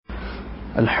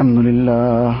الحمد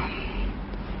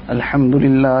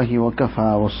لله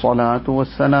وكفى والصلاة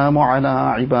والسلام على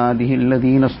عباده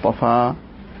الذين اصطفى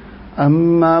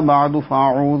أما بعد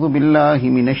فأعوذ بالله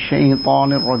من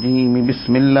الشيطان الرجيم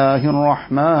بسم الله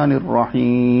الرحمن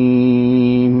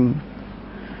الرحيم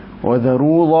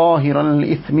وذروا ظاهر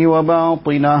الإثم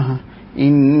وباطنه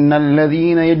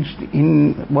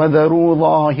وذروا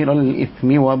ظاهر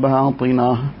الإثم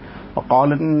وباطنه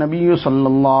وقال النبي صلى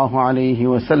الله عليه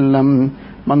وسلم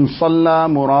من صلى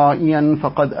مرائيا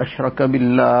فقد أشرك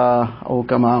بالله أو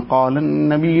كما قال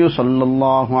النبي صلى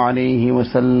الله عليه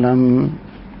وسلم.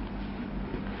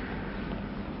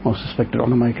 Most respected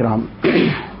ulama ikram,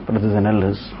 brothers and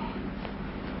elders,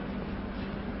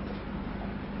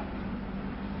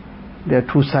 there are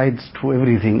two sides to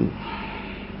everything.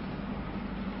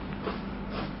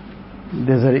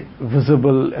 There's a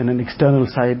visible and an external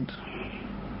side.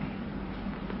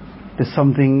 There's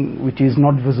something which is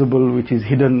not visible, which is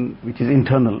hidden, which is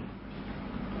internal.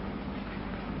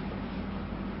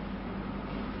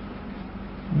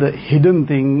 The hidden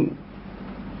thing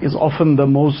is often the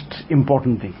most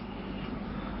important thing.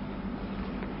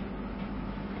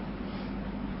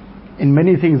 In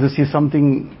many things this is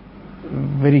something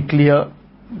very clear,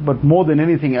 but more than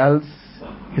anything else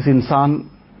is insan,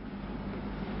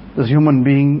 this human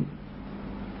being.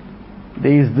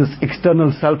 There is this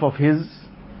external self of his,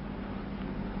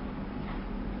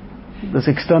 this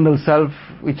external self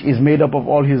which is made up of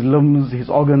all his limbs, his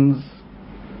organs,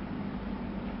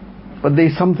 but there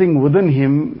is something within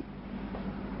him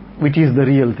which is the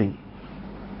real thing.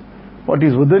 What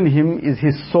is within him is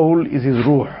his soul, is his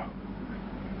ruh.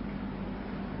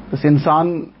 This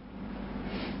insan,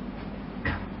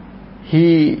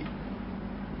 he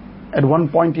at one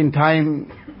point in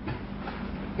time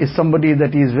is somebody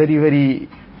that is very, very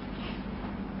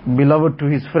beloved to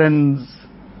his friends.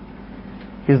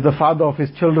 He's the father of his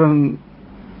children.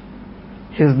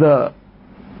 He's the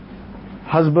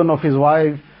husband of his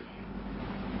wife.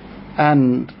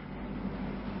 And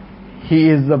he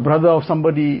is the brother of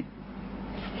somebody.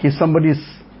 He's somebody's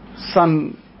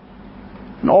son.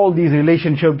 And all these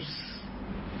relationships.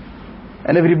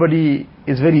 And everybody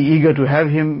is very eager to have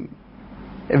him.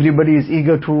 Everybody is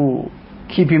eager to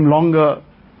keep him longer.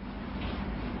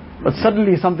 But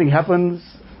suddenly something happens,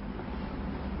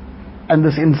 and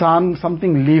this insan,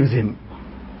 something leaves him.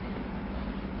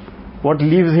 What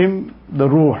leaves him? The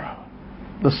ruh.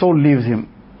 The soul leaves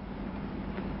him.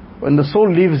 When the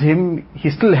soul leaves him,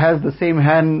 he still has the same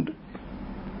hand,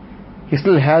 he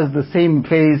still has the same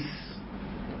face,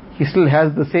 he still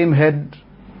has the same head,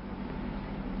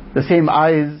 the same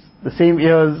eyes, the same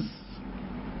ears.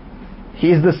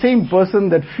 He is the same person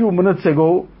that few minutes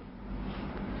ago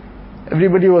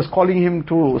everybody was calling him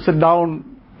to sit down,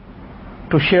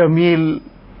 to share a meal.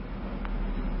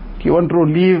 He wanted to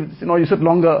leave, you sit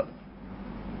longer.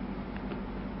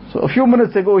 So a few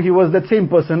minutes ago he was that same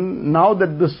person. Now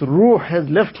that this ruh has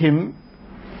left him,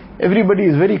 everybody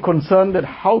is very concerned that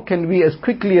how can we as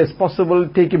quickly as possible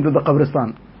take him to the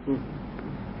Qabristan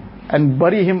and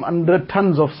bury him under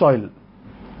tons of soil.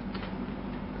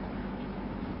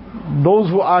 Those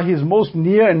who are his most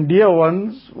near and dear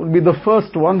ones will be the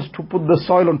first ones to put the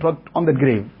soil on that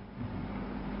grave.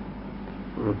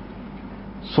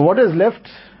 So what is left?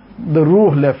 The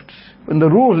ruh left. When the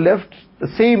ruh left, the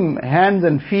same hands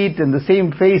and feet and the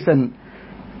same face and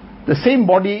the same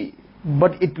body,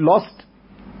 but it lost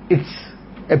its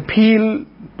appeal.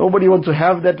 Nobody wants to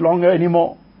have that longer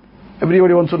anymore.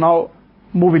 Everybody wants to now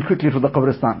move it quickly to the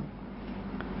Qabristan.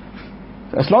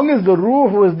 As long as the ruh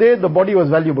was there, the body was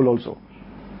valuable also.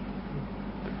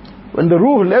 When the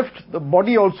ruh left, the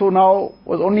body also now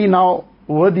was only now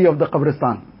worthy of the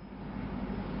Qabristan.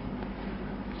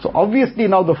 So obviously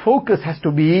now the focus has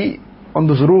to be on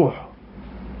this ruh.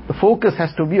 The focus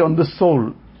has to be on the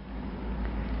soul.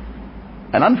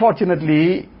 And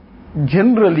unfortunately,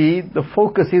 generally the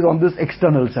focus is on this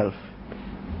external self.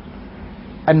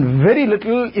 And very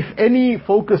little, if any,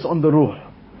 focus on the ruh.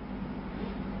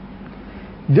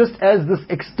 Just as this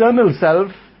external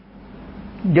self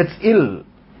gets ill,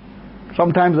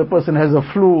 sometimes a person has a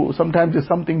flu, sometimes it's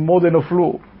something more than a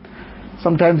flu,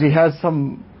 sometimes he has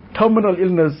some terminal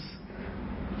illness,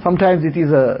 sometimes it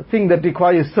is a thing that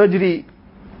requires surgery.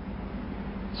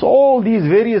 So all these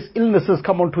various illnesses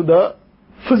come onto the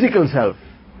physical self.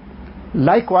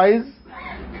 Likewise,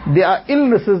 there are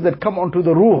illnesses that come onto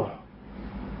the ruh.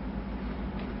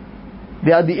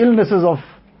 They are the illnesses of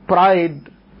pride,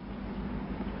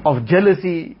 of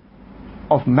jealousy,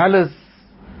 of malice,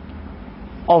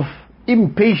 of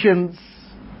impatience,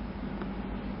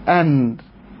 and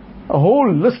a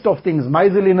whole list of things,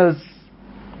 miserliness,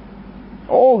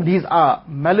 All these are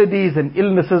maladies and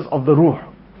illnesses of the ruh.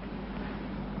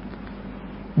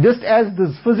 Just as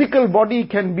this physical body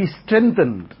can be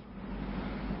strengthened,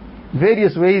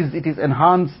 various ways it is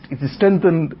enhanced, it is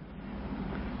strengthened,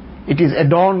 it is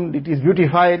adorned, it is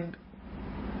beautified.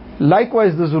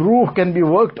 Likewise, this ruh can be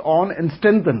worked on and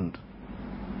strengthened.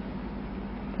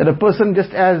 That a person,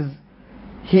 just as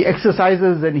he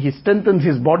exercises and he strengthens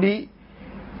his body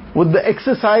with the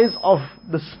exercise of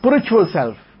the spiritual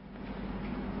self,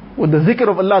 with the zikr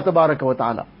of Allah Tabaraka wa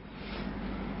Ta'ala,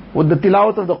 with the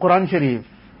tilawat of the Quran Sharif,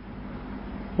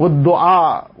 with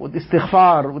dua, with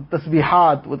istighfar, with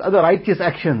tasbihat, with other righteous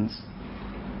actions,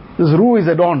 this ruh is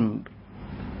adorned,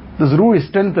 this ruh is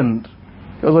strengthened.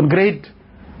 There was one great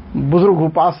Buzurg who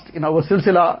passed in our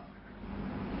silsila,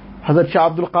 Hazrat Shah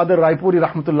Abdul Qadir Raipuri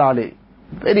Rahmatullah Alayh,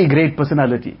 very great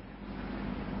personality.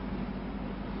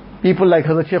 People like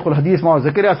Hazrat Shaykh al-Hadith Mawaz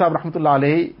Zakaria Sahib Rahmatullah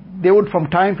Alayh, they would from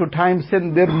time to time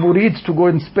send their murids to go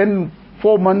and spend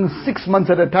 4 months, 6 months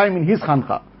at a time in his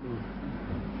khanqa.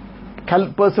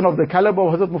 Person of the caliber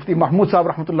of Hazrat Mufti Mahmud Sahib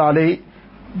Rahmatullah Alayh,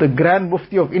 the Grand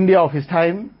Mufti of India of his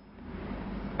time,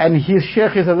 and his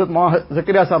Shaykh is Hazrat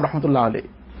Zakaria Sahib Rahmatullah Alayh.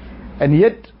 And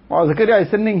yet, Zakaria is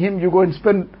sending him, you go and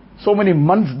spend so many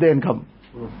months there and come.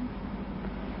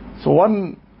 So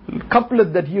one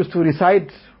couplet that he used to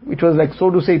recite, which was like, so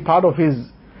to say, part of his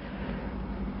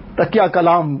Taqiyya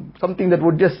Kalam, something that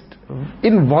would just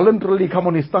involuntarily come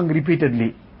on his tongue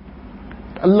repeatedly.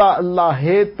 Allah Allah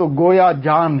hai to goya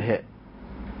jaan hai.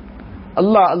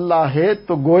 Allah Allah hai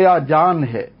to goya jaan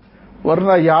hai.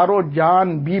 Warna yaro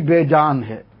jaan bhi bejaan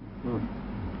hai.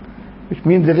 Which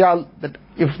means that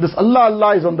if this Allah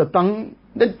Allah is on the tongue,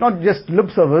 that's not just lip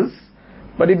service,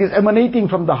 but it is emanating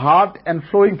from the heart and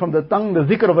flowing from the tongue, the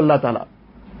zikr of Allah Ta'ala,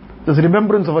 this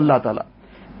remembrance of Allah Ta'ala,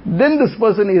 then this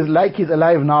person is like he's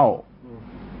alive now.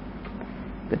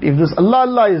 That if this Allah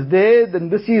Allah is there, then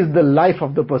this is the life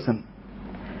of the person.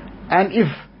 And if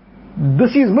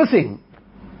this is missing,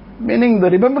 meaning the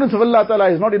remembrance of Allah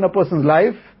Ta'ala is not in a person's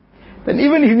life, then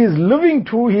even if he is living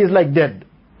too, he is like dead.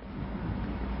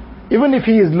 Even if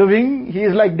he is living, he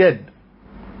is like dead.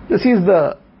 This is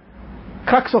the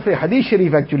crux of a hadith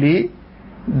sharif actually,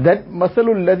 that مَثَلُ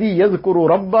الَّذِي يَذْكُرُ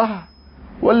رَبَّهُ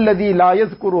وَالَّذِي لَا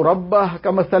يَذْكُرُ رَبَّهُ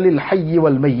كَمَثَلِ الْحَيِّ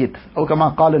وَالْمَيِّتِ أو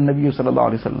كما قال النبي صلى الله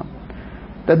عليه وسلم.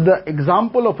 That the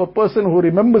example of a person who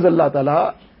remembers Allah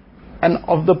Ta'ala and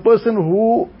of the person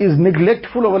who is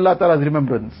neglectful of Allah Ta'ala's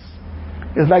remembrance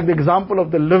is like the example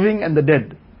of the living and the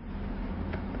dead.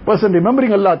 The person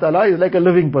remembering Allah Ta'ala is like a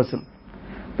living person.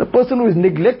 The person who is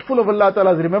neglectful of Allah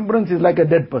Ta'ala's remembrance is like a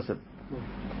dead person.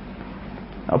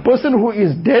 A person who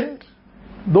is dead,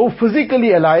 though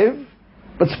physically alive,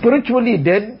 but spiritually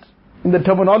dead, in the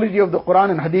terminology of the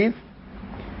Quran and Hadith,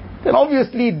 then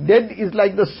obviously dead is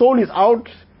like the soul is out,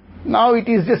 now it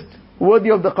is just worthy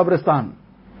of the Qabristan.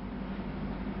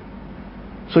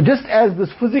 So just as this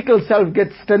physical self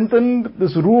gets strengthened,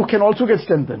 this ruh can also get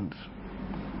strengthened.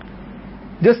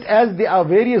 Just as there are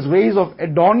various ways of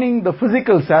adorning the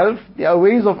physical self, there are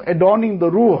ways of adorning the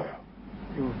ruh.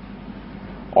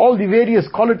 All the various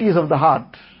qualities of the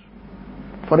heart.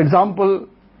 For example,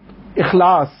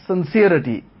 ikhlas,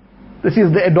 sincerity. This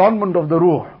is the adornment of the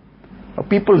ruh.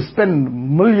 People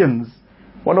spend millions.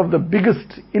 One of the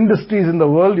biggest industries in the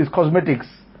world is cosmetics.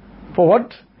 For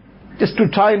what? Just to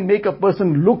try and make a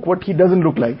person look what he doesn't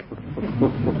look like.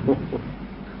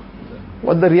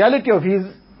 What the reality of is,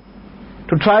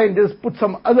 to try and just put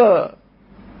some other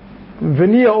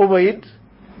veneer over it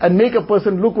and make a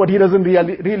person look what he doesn't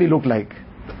really look like.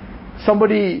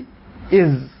 Somebody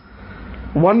is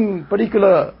one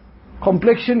particular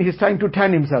complexion, he's trying to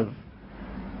tan himself.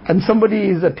 And somebody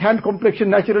is a tan complexion,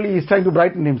 naturally he's trying to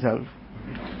brighten himself.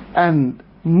 And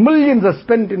millions are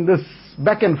spent in this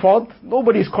back and forth.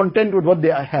 Nobody is content with what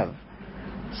they have.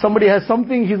 Somebody has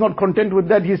something, he's not content with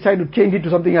that, he's trying to change it to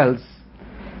something else.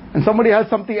 And somebody has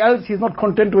something else, he's not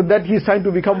content with that, he's trying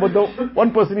to become what the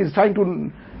one person is trying to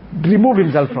remove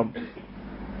himself from.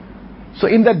 So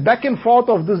in that back and forth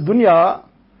of this dunya,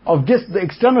 of just the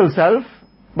external self,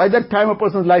 by that time a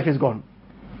person's life is gone.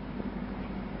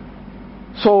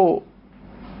 So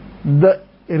the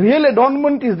real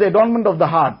adornment is the adornment of the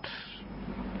heart.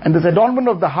 And this adornment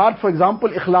of the heart, for example,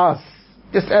 ikhlas,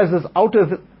 just as this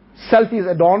outer self is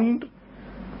adorned,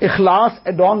 ikhlas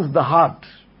adorns the heart.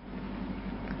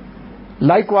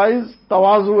 Likewise,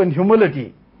 tawazu and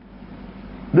humility.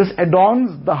 This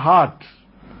adorns the heart.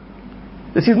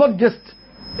 This is not just,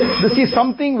 this is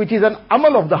something which is an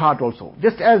amal of the heart also.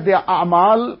 Just as there are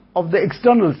amal of the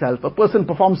external self. A person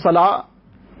performs salah,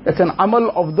 that's an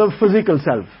amal of the physical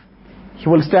self. He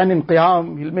will stand in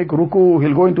qiyam, he'll make ruku,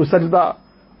 he'll go into sajda.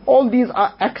 All these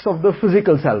are acts of the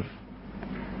physical self.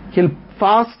 He'll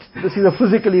fast, this is a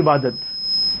physical ibadat.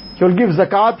 He'll give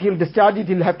zakat, he'll discharge it,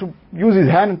 he'll have to use his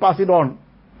hand and pass it on.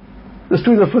 This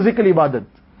too is a physical ibadat,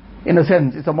 in a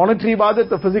sense. It's a monetary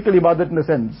ibadat, a physical ibadat in a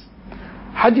sense.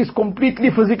 Hajj is completely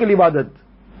physical ibadat.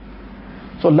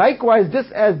 So likewise,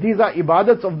 just as these are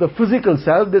ibadats of the physical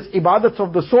self, there's ibadats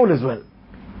of the soul as well.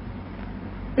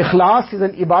 Ikhlas is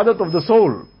an ibadat of the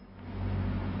soul.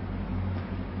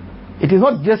 It is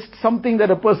not just something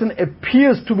that a person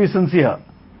appears to be sincere.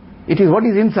 It is what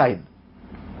is inside.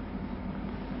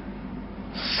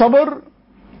 Sabr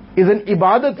is an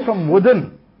ibadat from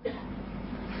within.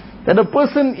 That a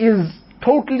person is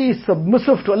totally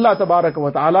submissive to Allah Tabaraka wa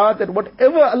Ta'ala, that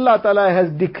whatever Allah Ta'ala has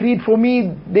decreed for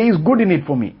me, there is good in it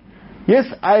for me. Yes,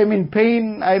 I am in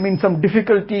pain, I am in some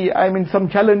difficulty, I am in some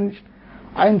challenge,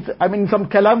 I am in some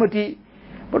calamity,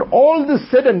 but all this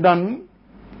said and done,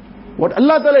 what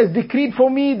Allah Ta'ala has decreed for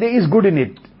me, there is good in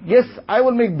it. Yes, I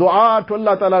will make dua to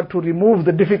Allah Ta'ala to remove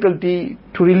the difficulty,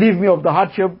 to relieve me of the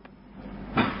hardship,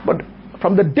 but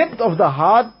from the depth of the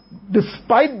heart,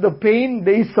 despite the pain,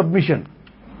 there is submission.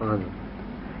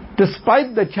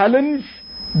 Despite the challenge,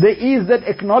 there is that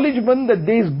acknowledgement that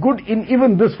there is good in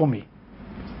even this for me.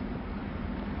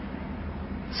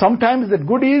 Sometimes that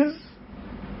good is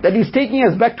that is taking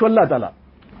us back to Allah Ta'ala.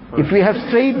 If we have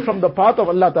strayed from the path of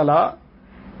Allah Ta'ala,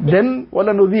 then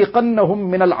وَلَنُذِيقَنَّهُمْ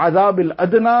مِنَ الْعَذَابِ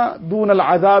الْأَدْنَى دُونَ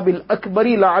الْعَذَابِ الْأَكْبَرِ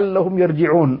لَعَلَّهُمْ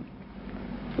يَرْجِعُونَ.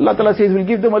 Allah Ta'ala says we'll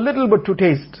give them a little bit to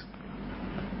taste.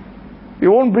 We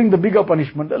won't bring the bigger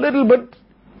punishment, a little bit.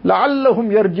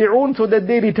 لَعَلَّهُمْ يَرْجِعُونَ, so that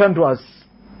they return to us.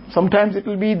 Sometimes it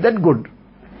will be that good.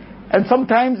 And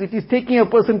sometimes it is taking a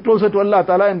person closer to Allah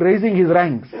Ta'ala and raising his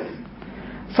ranks.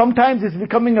 Sometimes it's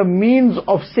becoming a means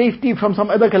of safety from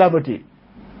some other calamity.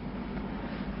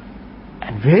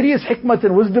 And various hikmats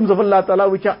and wisdoms of Allah Ta'ala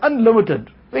which are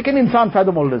unlimited. Where can insan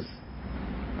fathom all this?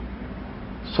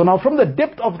 So now from the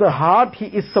depth of the heart, he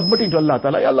is submitting to Allah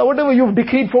Ta'ala. Ya Allah, whatever you've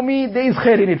decreed for me, there is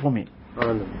khair in it for me.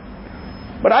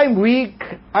 But I am weak,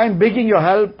 I am begging your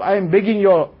help, I am begging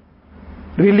your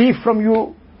relief from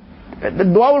you. The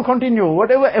dua will continue.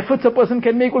 Whatever efforts a person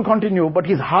can make will continue, but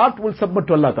his heart will submit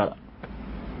to Allah Ta'ala.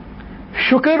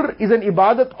 Shukr is an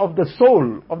ibadat of the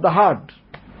soul, of the heart.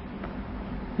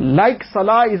 Like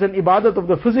salah is an ibadat of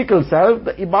the physical self,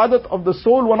 the ibadat of the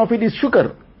soul, one of it is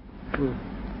shukr.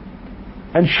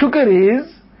 And shukr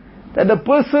is that the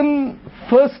person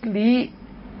firstly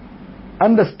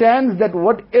understands that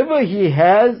whatever he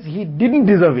has, he didn't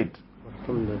deserve it.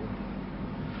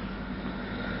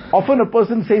 Often a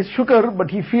person says shukr, but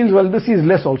he feels, well, this is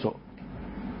less also.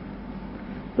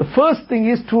 The first thing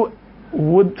is to,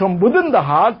 from within the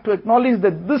heart, to acknowledge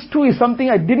that this too is something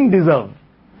I didn't deserve.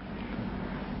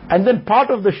 And then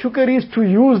part of the shukr is to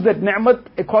use that ni'mat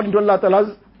according to Allah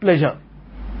Ta'ala's pleasure.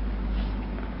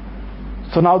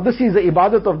 So now this is the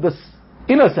ibadat of this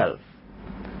inner self.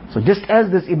 So just as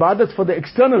this ibadat for the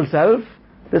external self,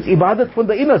 there's ibadat for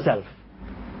the inner self.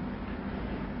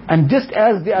 And just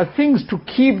as there are things to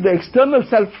keep the external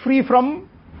self free from,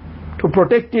 to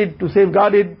protect it, to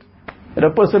safeguard it, that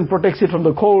a person protects it from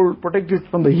the cold, protects it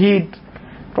from the heat,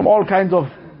 from all kinds of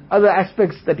other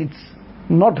aspects, that it's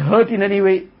not hurt in any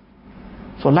way.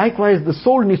 So likewise the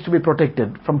soul needs to be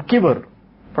protected from kibr,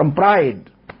 from pride,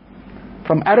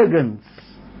 from arrogance,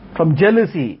 from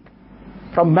jealousy,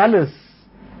 from malice,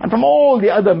 and from all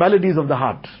the other maladies of the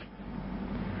heart.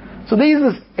 So there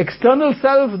is this external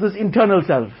self, this internal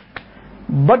self.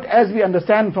 But as we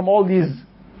understand from all these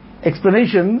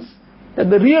explanations,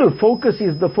 that the real focus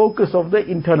is the focus of the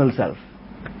internal self.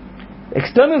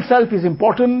 External self is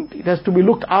important, it has to be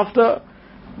looked after,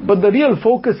 but the real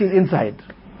focus is inside.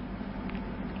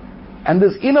 And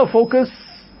this inner focus,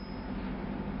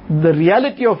 the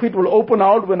reality of it will open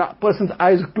out when a person's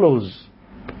eyes close.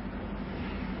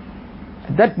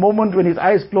 At that moment when his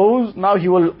eyes close, now he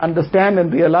will understand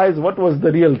and realize what was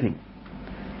the real thing.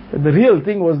 That the real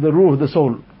thing was the ruh, the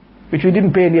soul, which we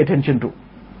didn't pay any attention to.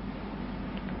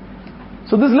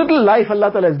 So this little life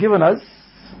Allah Ta'ala has given us,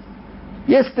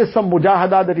 yes, there's some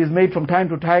mujahada that is made from time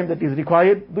to time that is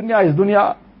required. Dunya is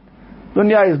dunya.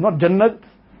 Dunya is not Jannat.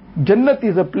 Jannat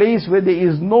is a place where there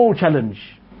is no challenge.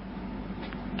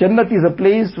 Jannat is a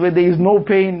place where there is no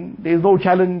pain, there is no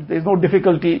challenge, there is no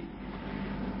difficulty.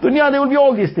 Dunya, there will be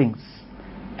all these things.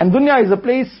 And dunya is a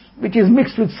place which is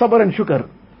mixed with sabr and shukr.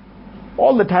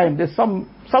 All the time, there's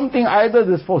something either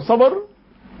there's for sabr,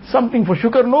 something for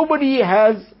shukr. Nobody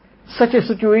has such a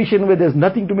situation where there's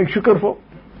nothing to make shukr for.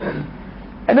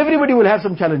 And everybody will have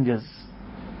some challenges.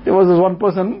 There was this one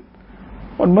person,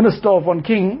 one minister of one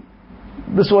king,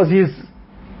 this was his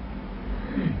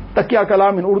Taqiya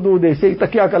kalam in Urdu, they say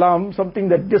taqiya kalam, something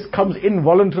that just comes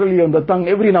involuntarily on the tongue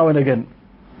every now and again.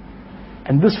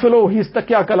 And this fellow, his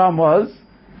taqiya kalam was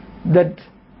that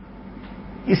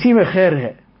isi mein khair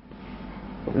hai.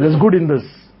 There's good in this.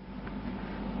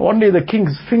 One day the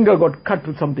king's finger got cut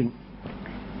with something.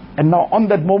 And now on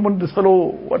that moment, this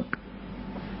fellow,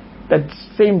 that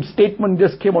same statement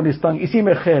just came on his tongue, isi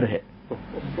mein khair hai.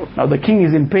 Now the king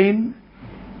is in pain,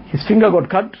 his finger got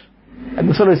cut, and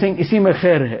this fellow is saying, isi mein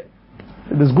khair hai.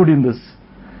 There's good in this.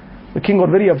 The king got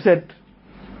very upset,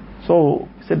 so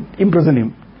he said, imprison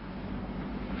him.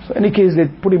 So in any case, they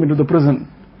put him into the prison.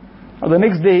 Now the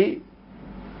next day,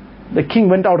 the king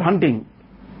went out hunting.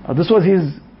 Now this was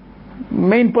his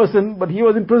main person, but he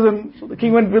was in prison, so the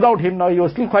king went without him. Now he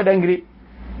was still quite angry,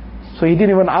 so he didn't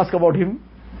even ask about him,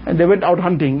 and they went out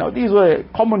hunting. Now these were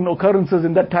common occurrences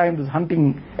in that time, this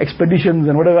hunting expeditions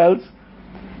and whatever else.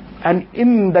 And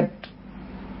in that,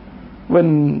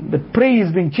 when the prey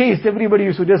is being chased, everybody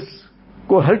used to just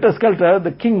go helter-skelter.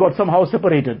 The king got somehow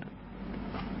separated,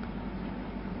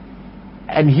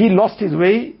 and he lost his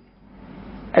way,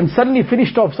 and suddenly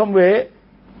finished off somewhere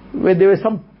where there were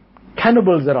some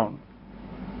cannibals around.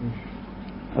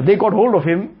 They got hold of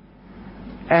him,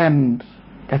 and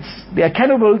they are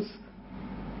cannibals,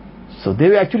 so they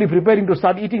were actually preparing to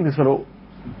start eating this fellow.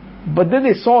 But then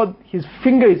they saw his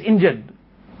finger is injured.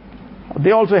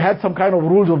 They also had some kind of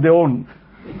rules of their own.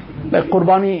 Like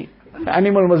Qurbani, the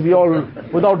animal must be all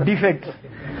without defect.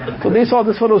 So they saw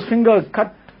this fellow's finger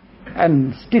cut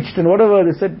and stitched and whatever.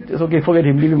 They said, it's okay, forget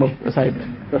him, leave him aside.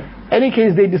 Any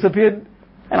case, they disappeared,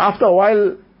 and after a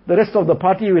while, the rest of the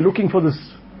party were looking for this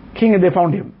king, and they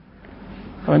found him.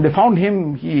 When they found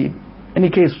him, any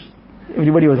case,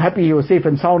 everybody was happy, he was safe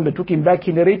and sound. They took him back,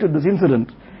 he narrated this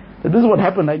incident, that this is what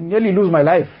happened, I nearly lose my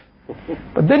life.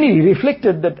 But then he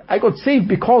reflected that I got saved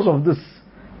because of this.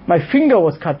 My finger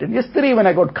was cut, and yesterday when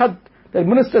I got cut, the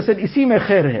minister said, isi mein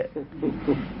khair hai.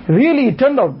 Really, it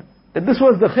turned out that this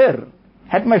was the khair.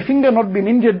 Had my finger not been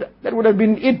injured, that would have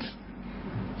been it.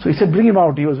 So he said, bring him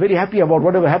out. He was very happy about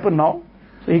whatever happened now.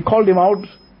 So he called him out,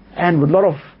 and with a lot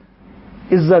of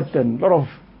izzat and a lot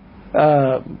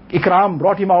of ikram,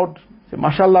 brought him out. Said,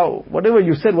 mashallah, whatever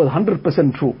you said was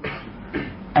 100% true.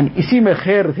 And isi mein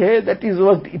khair hai,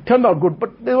 it turned out good.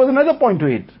 But there was another point to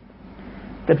it.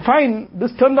 That fine,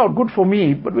 this turned out good for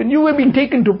me, but when you were being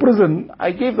taken to prison,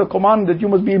 I gave the command that you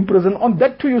must be in prison. On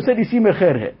that too you said isi mein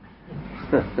khair hai.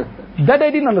 That I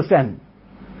didn't understand.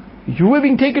 You were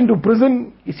being taken to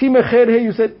prison, isi mein khair hai,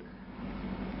 you said.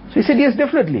 So he said, yes,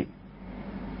 definitely.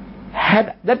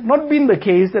 Had that not been the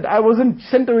case, that I wasn't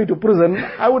sent away to prison,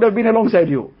 I would have been alongside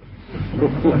you.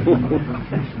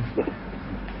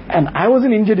 And I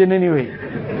wasn't injured in any way.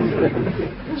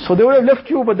 So they would have left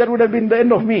you, but that would have been the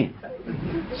end of me.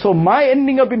 So my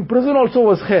ending up in prison also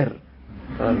was khair.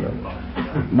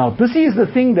 Now this is the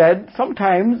thing that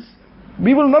sometimes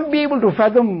we will not be able to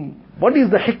fathom what is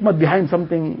the hikmah behind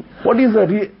something, what is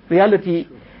the reality.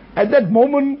 At that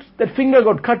moment, that finger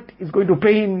got cut, it's going to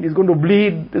pain, it's going to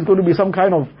bleed, there's going to be some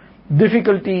kind of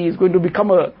difficulty, it's going to become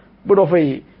a bit of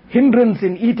a hindrance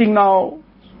in eating now.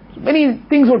 Many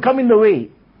things will come in the way.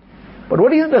 But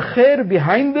what is the khair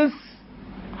behind this?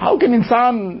 How can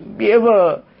insan be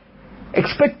ever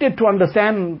expected to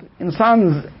understand?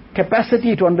 Insan's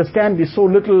capacity to understand is so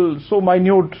little, so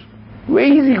minute. Where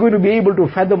is he going to be able to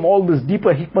fathom all these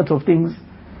deeper hikmats of things?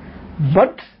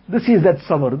 But this is that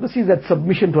sabr, this is that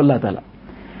submission to Allah Ta'ala.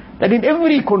 That in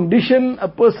every condition, a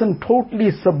person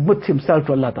totally submits himself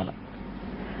to Allah Ta'ala.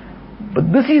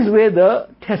 But this is where the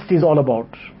test is all about.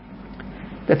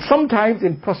 That sometimes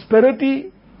in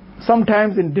prosperity,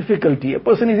 sometimes in difficulty, a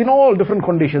person is in all different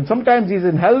conditions. Sometimes he is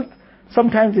in health,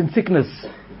 sometimes in sickness,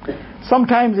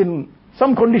 sometimes in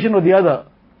some condition or the other.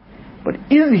 But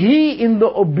is he in the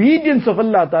obedience of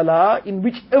Allah Ta'ala in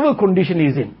whichever condition he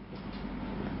is in?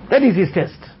 That is his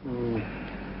test.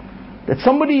 That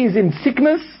somebody is in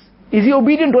sickness, is he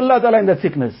obedient to Allah Ta'ala in that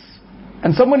sickness?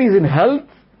 And somebody is in health,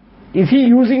 is he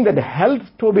using that health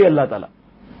to obey Allah Ta'ala?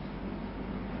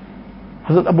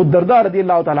 Hazrat Abu Darda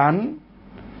radiallahu ta'ala an,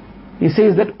 he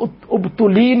says that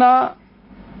ubtulina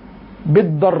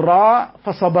bid-darra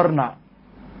fasabarna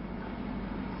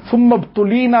thumma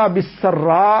ubtulina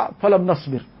bis-sarra falam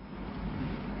nasbir.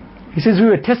 He says we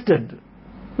were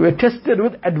tested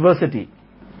with adversity,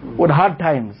 with hard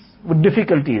times, with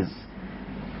difficulties.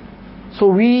 So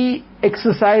we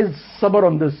exercised sabr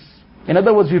on this. In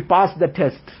other words, we passed the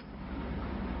test.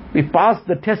 We passed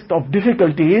the test of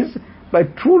difficulties by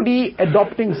truly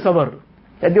adopting sabr.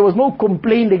 That there was no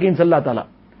complaint against Allah Ta'ala.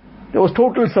 There was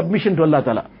total submission to Allah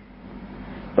Ta'ala.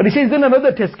 But he says then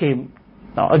another test came.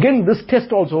 Now again this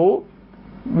test also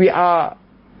we are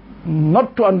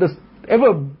not to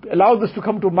ever allow this to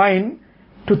come to mind,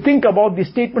 to think about the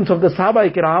statements of the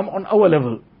Sahaba Ikram on our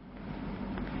level.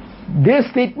 Their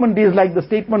statement is like the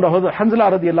statement of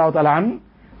Hanzala radiallahu ta'ala an,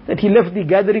 that he left the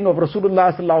gathering of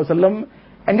Rasulullah sallallahu alaihi wasallam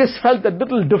and just felt a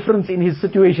little difference in his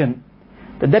situation.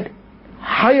 That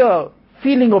higher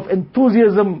feeling of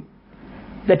enthusiasm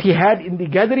that he had in the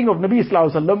gathering of Nabi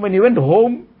sallallahu alaihi wasallam, when he went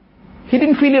home, he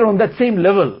didn't feel it on that same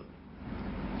level.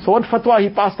 So what fatwa he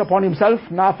passed upon himself?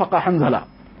 Nafaqa Hanzala.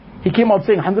 He came out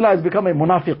saying, Hanzala has become a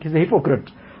munafiq, he's a hypocrite.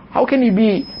 How can he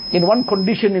be in one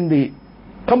condition in the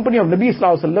company of Nabi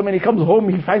sallallahu alaihi wasallam, and he comes home,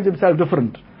 he finds himself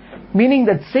different? Meaning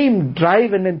that same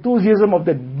drive and enthusiasm of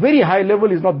that very high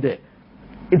level is not there.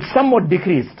 It's somewhat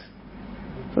decreased.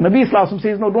 So Nabi sallallahu alaihi wasallam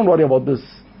says, no, don't worry about this.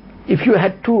 If you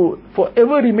had to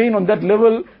forever remain on that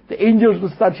level, the angels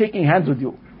will start shaking hands with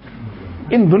you.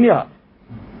 In dunya,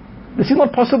 this is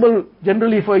not possible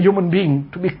generally for a human being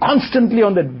to be constantly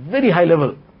on that very high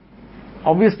level.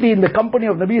 Obviously, in the company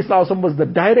of Nabi sallallahu alaihi wasallam was the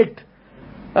direct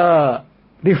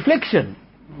reflection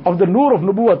of the nur of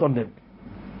nubuwwat on them.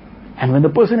 And when the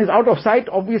person is out of sight,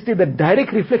 obviously the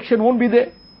direct reflection won't be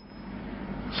there.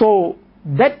 So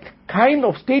that kind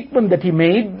of statement that he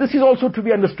made, this is also to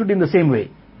be understood in the same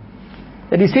way.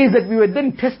 That he says that we were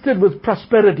then tested with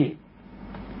prosperity.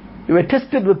 We were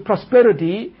tested with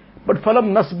prosperity, but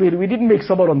falam nasbir, we didn't make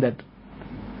sabr on that.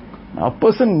 Now a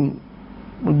person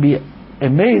would be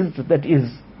amazed, that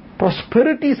is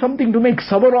prosperity something to make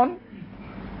sabr on?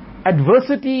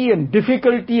 Adversity and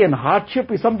difficulty and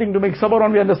hardship is something to make sabr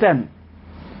on, we understand.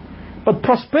 But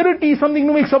prosperity is something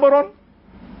to make sabr on?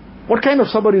 What kind of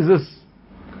sabr is this?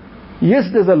 Yes,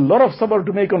 there's a lot of sabr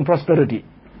to make on prosperity.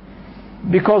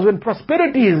 Because when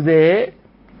prosperity is there,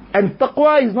 and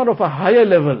taqwa is not of a higher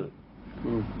level,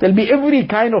 there'll be every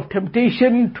kind of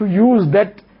temptation to use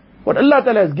that, what Allah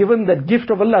Ta'ala has given, that gift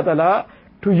of Allah Ta'ala,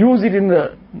 to use it in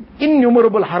the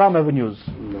innumerable haram avenues.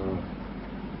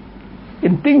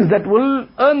 In things that will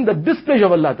earn the displeasure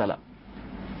of Allah Ta'ala.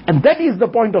 And that is the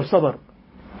point of sabr.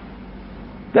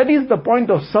 That is the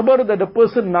point of sabr, that a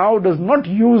person now does not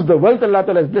use the wealth Allah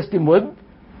Ta'ala has blessed him with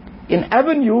in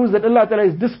avenues that Allah Ta'ala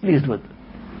is displeased with.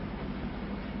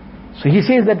 So he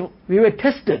says that we were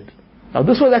tested. Now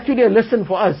this was actually a lesson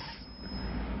for us.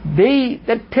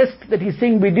 That test that he's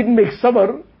saying we didn't make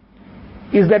sabr,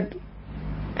 is that,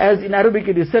 as in Arabic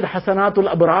it is said,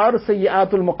 Hasanatul Abrar,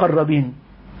 Sayyiatul Muqarrabin.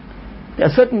 There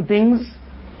are certain things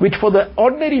which for the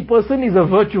ordinary person is a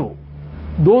virtue.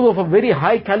 Those of a very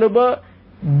high caliber,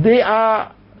 they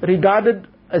are regarded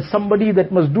as somebody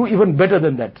that must do even better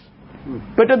than that.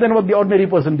 Better than what the ordinary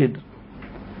person did.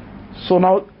 So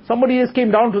now somebody else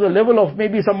came down to the level of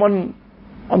maybe someone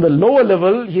on the lower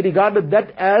level, he regarded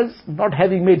that as not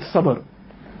having made sabr.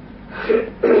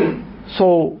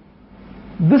 So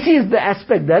this is the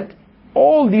aspect that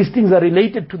all these things are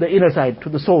related to the inner side, to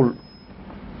the soul.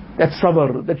 That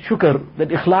sabr, that shukr, that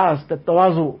ikhlas, that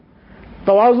tawazu.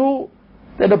 Tawazu,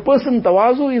 that a person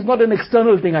tawazu is not an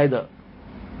external thing either.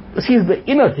 This is the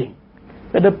inner thing.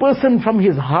 That a person from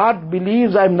his heart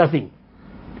believes I am nothing.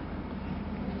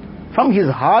 From his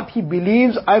heart he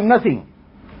believes I am nothing.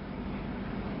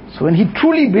 So when he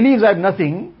truly believes I am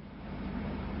nothing,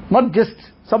 not just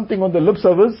something on the lip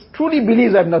service, truly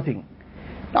believes I am nothing,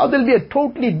 now there will be a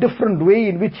totally different way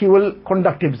in which he will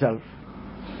conduct himself.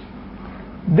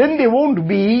 Then there won't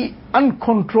be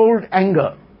uncontrolled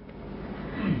anger.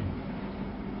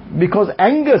 Because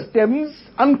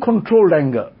uncontrolled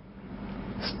anger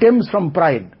stems from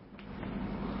pride.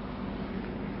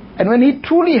 And when he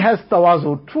truly has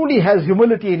tawazu, truly has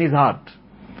humility in his heart,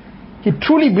 he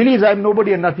truly believes I am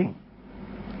nobody and nothing,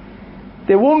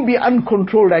 there won't be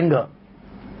uncontrolled anger.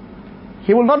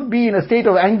 He will not be in a state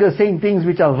of anger saying things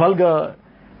which are vulgar,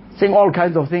 saying all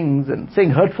kinds of things and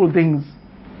saying hurtful things.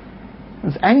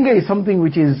 This anger is something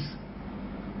which is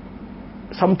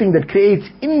something that creates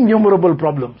innumerable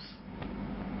problems.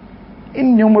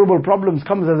 Innumerable problems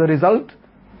comes as a result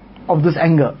of this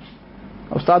anger.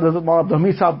 Ustad Hazrat Maulana Abdul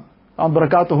Hamid Sahab,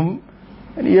 barakatuhum,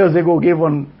 and years ago gave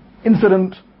one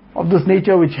incident of this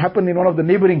nature which happened in one of the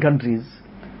neighboring countries.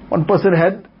 One person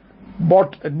had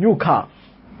bought a new car,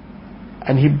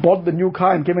 and he bought the new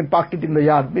car and came and parked it in the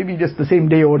yard, maybe just the same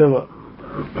day or whatever.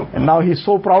 And now he's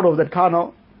so proud of that car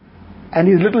now. And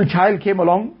his little child came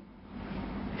along,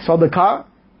 he saw the car,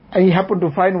 and he happened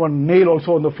to find one nail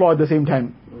also on the floor at the same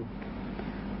time.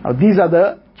 Now these are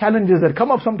the challenges that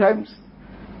come up sometimes.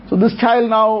 So this child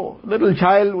now, little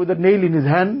child with a nail in his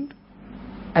hand,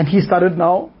 and he started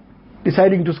now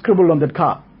deciding to scribble on that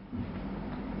car.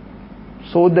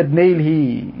 So with that nail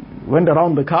he went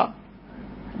around the car.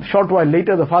 A short while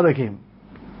later the father came.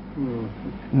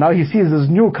 Now he sees this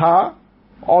new car,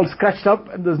 all scratched up,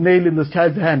 and there's nail in this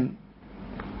child's hand.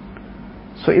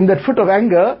 So in that fit of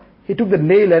anger, he took the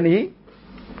nail and he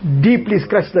deeply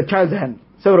scratched the child's hand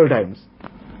several times.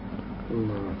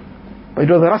 But it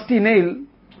was a rusty nail,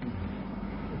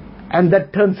 and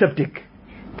that turned septic.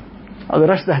 Now they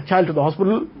rushed the child to the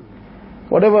hospital.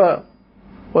 Whatever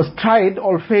was tried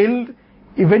all failed.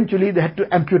 Eventually they had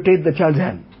to amputate the child's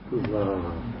hand.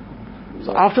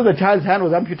 So after the child's hand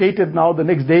was amputated, now the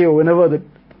next day or whenever the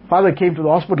father came to the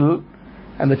hospital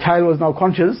and the child was now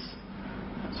conscious,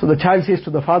 so the child says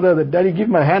to the father that, "Daddy, give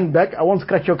my hand back, I won't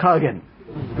scratch your car again."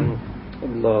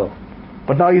 Allah.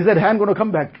 But now is that hand going to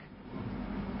come back?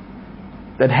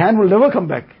 That hand will never come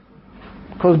back.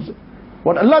 Because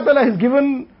what Allah Ta'ala has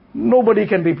given, nobody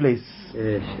can replace.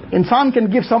 Yes. Insan can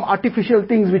give some artificial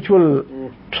things which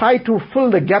will try to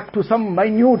fill the gap to some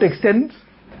minute extent,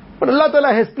 but Allah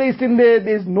Ta'ala has placed in there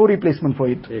is no replacement for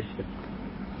it. Yes.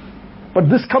 But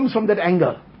this comes from that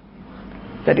anger.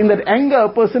 That in that anger a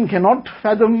person cannot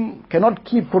fathom, cannot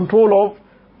keep control of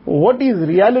what is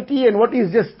reality and what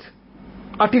is just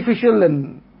artificial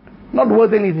and not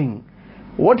worth anything.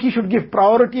 What he should give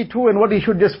priority to and what he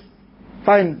should just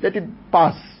find, let it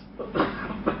pass.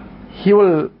 He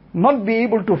will not be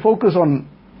able to focus on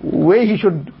where he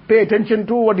should pay attention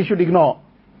to, what he should ignore.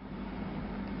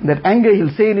 That anger,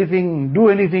 he'll say anything, do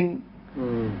anything.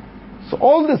 So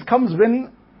all this comes when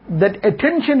that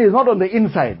attention is not on the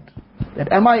inside. That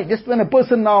just when a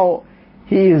person now,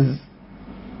 he is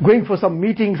going for some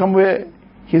meeting somewhere,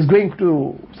 he's going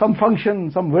to some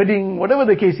function, some wedding, whatever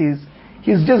the case is,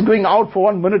 he's just going out for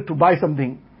 1 minute to buy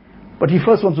something. But he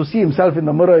first wants to see himself in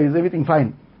the mirror, is everything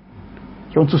fine?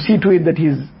 He wants to see to it that he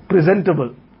is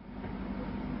presentable,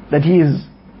 that he is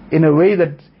in a way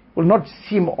that will not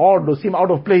seem odd or seem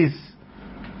out of place.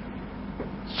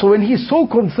 So when he's so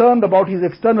concerned about his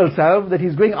external self that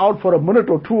he's going out for a minute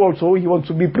or two also, he wants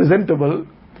to be presentable,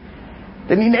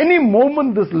 then in any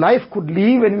moment this life could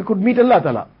leave and we could meet Allah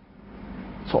Ta'ala.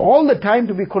 So all the time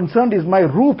to be concerned, is my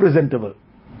ruh presentable?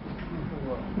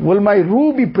 Will my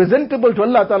ruh be presentable to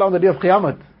Allah Ta'ala on the day of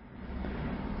Qiyamah?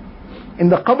 In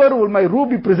the qabr, will my ruh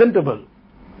be presentable?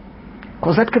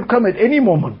 Because that could come at any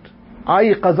moment.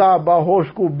 Aayi qaza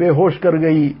bahosh ko behosh kar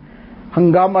gayi,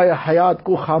 hangama ya hayat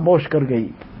ko khamosh kar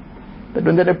gayi. That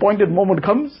when that appointed moment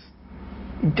comes,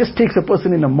 it just takes a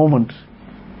person in a moment,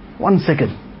 1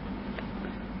 second.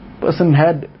 Person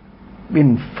had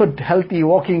been fit, healthy,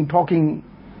 walking, talking,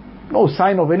 no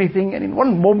sign of anything, and in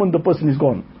 1 moment the person is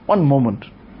gone. 1 moment.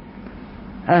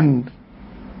 And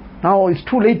now it's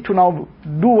too late to now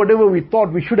do whatever we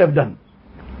thought we should have done.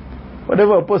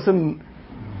 Whatever a person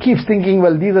keeps thinking,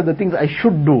 well, these are the things I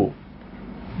should do.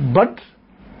 But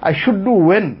I should do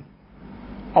when?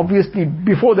 Obviously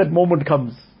before that moment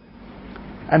comes.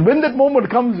 And when that moment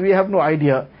comes, we have no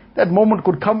idea. That moment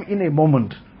could come in a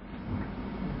moment.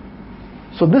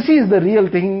 So this is the real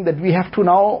thing, that we have to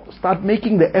now start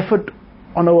making the effort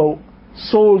on our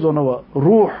souls, on our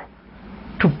ruh,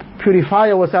 to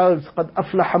purify ourselves. قَدْ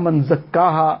أَفْلَحَ مَنْ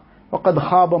زَكَّاهَا وَقَدْ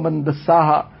خَابَ مَنْ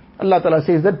دَسَّاهَا. Allah Ta'ala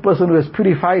says that person who has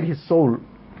purified his soul,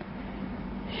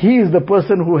 he is the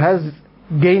person who has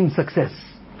gained success.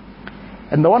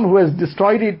 And the one who has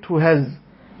destroyed it, who has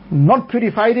not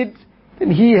purified it,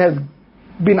 then he has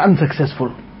been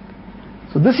unsuccessful.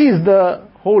 So this is the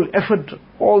whole effort,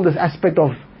 all this aspect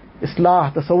of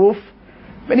Islah, Tasawwuf.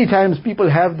 Many times people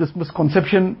have this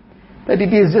misconception that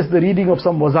it is just the reading of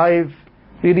some wazaif,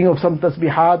 reading of some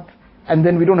tasbihat, and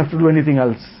then we don't have to do anything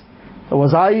else. The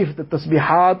wazaif, the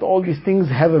tasbihat, all these things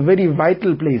have a very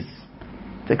vital place.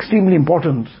 It's extremely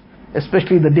important,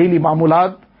 especially the daily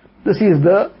ma'mulat. This is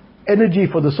the energy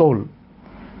for the soul.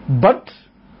 But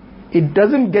it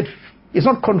doesn't it's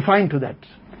not confined to that.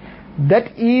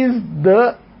 That is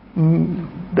the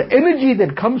energy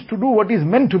that comes to do what is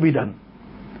meant to be done.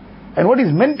 And what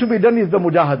is meant to be done is the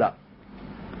mujahada.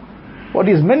 What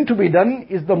is meant to be done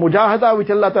is the mujahada which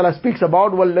Allah Ta'ala speaks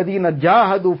about, وَالَّذِينَ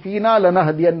جَاهَدُوا فِينَا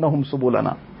لَنَهْدِيَنَّهُمْ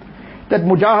سُبُلَنَا. That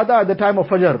mujahada at the time of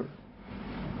Fajr,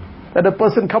 that a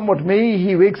person come what may,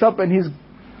 he wakes up and he's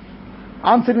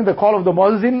answering the call of the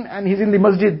muazzin and he's in the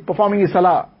masjid performing his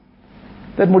salah.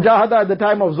 That mujahada at the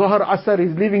time of Zuhr, Asr,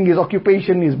 he's leaving his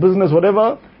occupation, his business,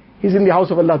 whatever, he's in the house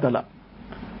of Allah Ta'ala.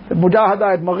 That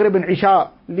mujahada at Maghrib and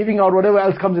Isha, leaving out whatever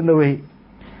else comes in the way.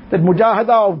 That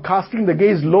mujahada of casting the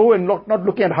gaze low and not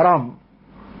looking at haram.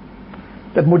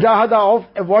 That mujahada of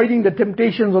avoiding the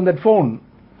temptations on that phone.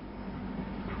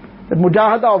 That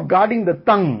mujahada of guarding the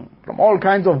tongue from all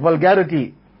kinds of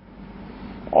vulgarity,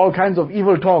 all kinds of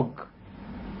evil talk,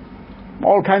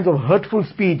 all kinds of hurtful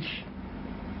speech.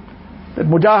 That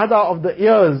mujahada of the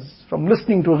ears from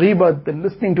listening to ghibat and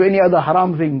listening to any other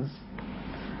haram things.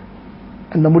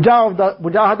 And the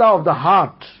mujahada of the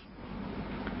heart,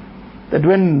 that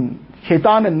when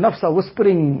shaitan and nafs are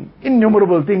whispering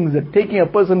innumerable things, that taking a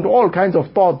person to all kinds of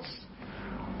thoughts,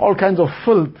 all kinds of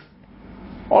filth,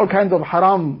 all kinds of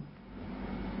haram,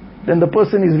 then the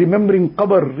person is remembering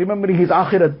qabr, remembering his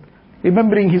akhirat,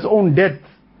 remembering his own death,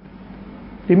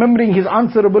 remembering his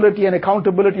answerability and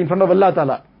accountability in front of Allah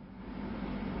Ta'ala.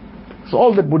 So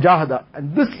all that mujahada.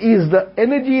 And this is the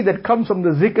energy that comes from the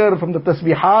zikr, from the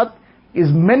tasbihat, is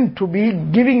meant to be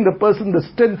giving the person the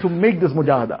strength to make this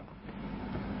mujahada.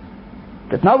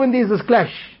 That now when there is this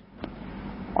clash,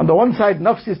 on the one side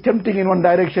nafs is tempting in one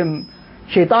direction,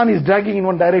 shaitan is dragging in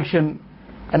one direction,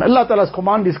 and Allah Ta'ala's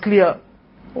command is clear.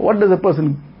 What does a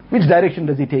person, which direction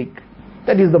does he take?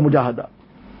 That is the mujahada,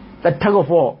 that tug of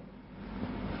war.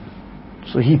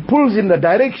 So he pulls in the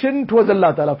direction towards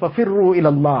Allah Ta'ala. فَفِرُّوا إِلَى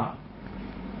اللَّهِ.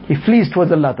 He flees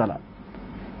towards Allah Ta'ala.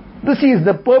 This is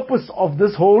the purpose of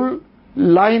this whole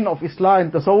line of Islah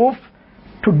and Tasawwuf,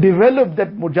 to develop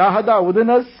that mujahada within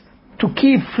us, to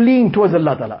keep fleeing towards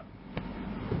Allah Ta'ala.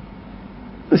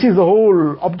 This is the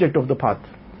whole object of the path.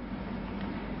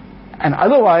 And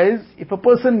otherwise, if a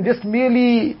person just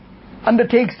merely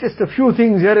undertakes just a few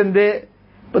things here and there,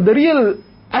 but the real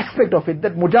aspect of it,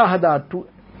 that mujahada, to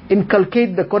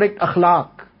inculcate the correct akhlaq,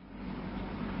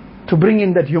 to bring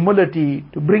in that humility,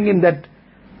 to bring in that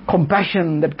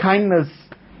compassion, that kindness,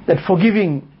 that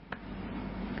forgiving,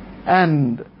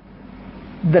 and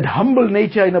that humble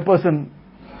nature in a person,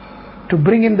 to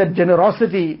bring in that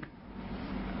generosity,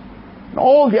 and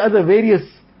all the other various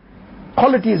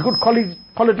qualities, good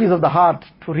qualities of the heart,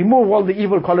 to remove all the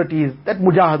evil qualities, that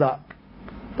mujahada,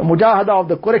 the mujahada of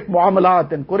the correct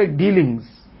muamalat and correct dealings,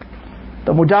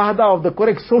 the mujahada of the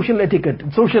correct social etiquette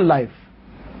and social life.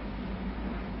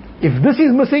 If this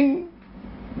is missing,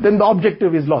 then the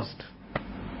objective is lost.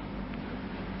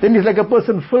 Then it's like a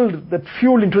person filled that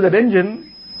fuel into that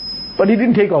engine, but he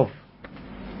didn't take off.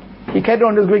 He carried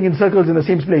on just going in circles in the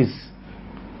same place.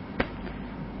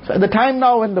 So at the time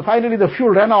now when finally the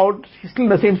fuel ran out, he's still in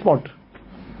the same spot.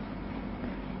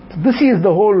 So this is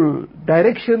the whole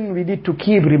direction we need to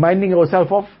keep reminding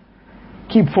ourselves of,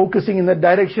 keep focusing in that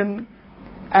direction,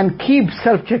 and keep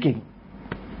self-checking.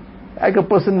 Like a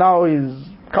person now is,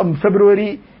 come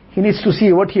February, he needs to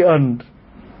see what he earned.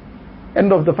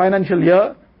 End of the financial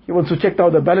year, he wants to check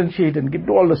out the balance sheet and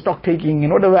do all the stock taking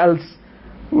and whatever else.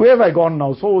 Where have I gone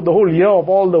now? So the whole year of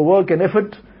all the work and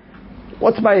effort,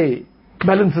 what's my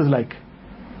balances like?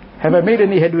 Have I made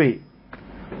any headway?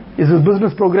 Is this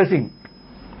business progressing?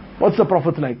 What's the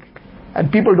profit like?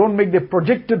 And people don't make their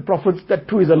projected profits, that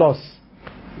too is a loss.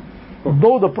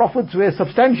 Though the profits were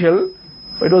substantial,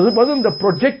 but it wasn't the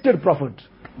projected profit.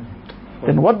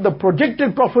 Then what the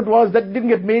projected profit was, that didn't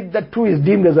get made, that too is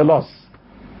deemed as a loss.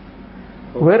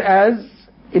 Whereas,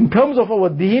 in terms of our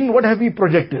deen, what have we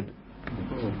projected?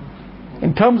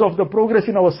 In terms of the progress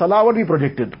in our salah, what we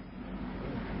projected?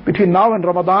 Between now and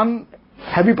Ramadan,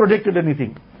 have we projected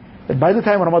anything? That by the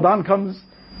time Ramadan comes,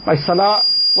 my salah,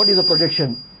 what is the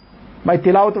projection? My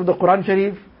tilawat of the Quran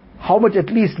Sharif, how much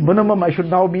at least minimum I should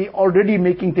now be already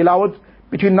making tilawat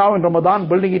between now and Ramadan,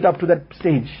 building it up to that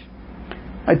stage.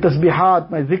 My tasbihat,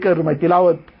 my zikr, my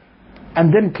tilawat,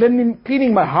 and then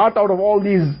cleaning my heart out of all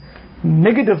these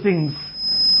negative things.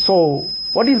 So,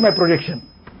 what is my projection?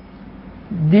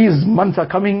 These months are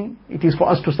coming, it is for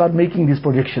us to start making these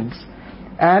projections.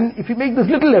 And if we make this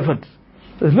little effort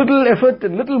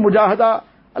and little mujahada,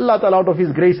 Allah Ta'ala out of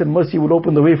His grace and mercy will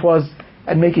open the way for us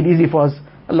and make it easy for us.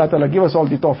 Allah Ta'ala give us all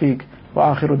the tawfiq.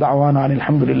 Wa akhiru da'wana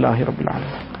alhamdulillahi rabbil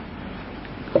alamin.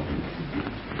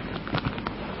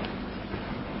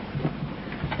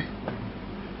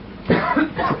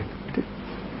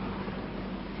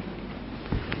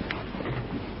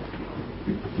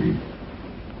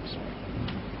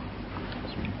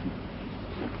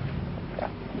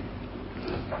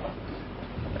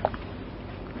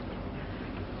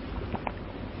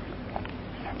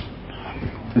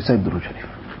 Recite Durood Sharif.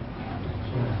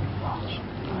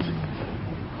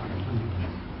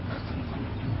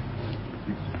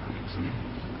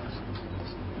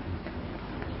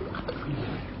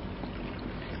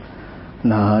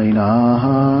 La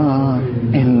ilaha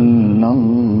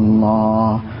illallah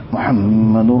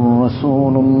Muhammadur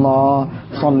Rasulullah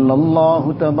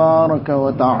sallallahu tabaraka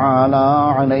wa ta'ala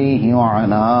alayhi wa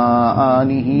ala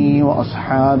alihi wa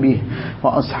ashabihi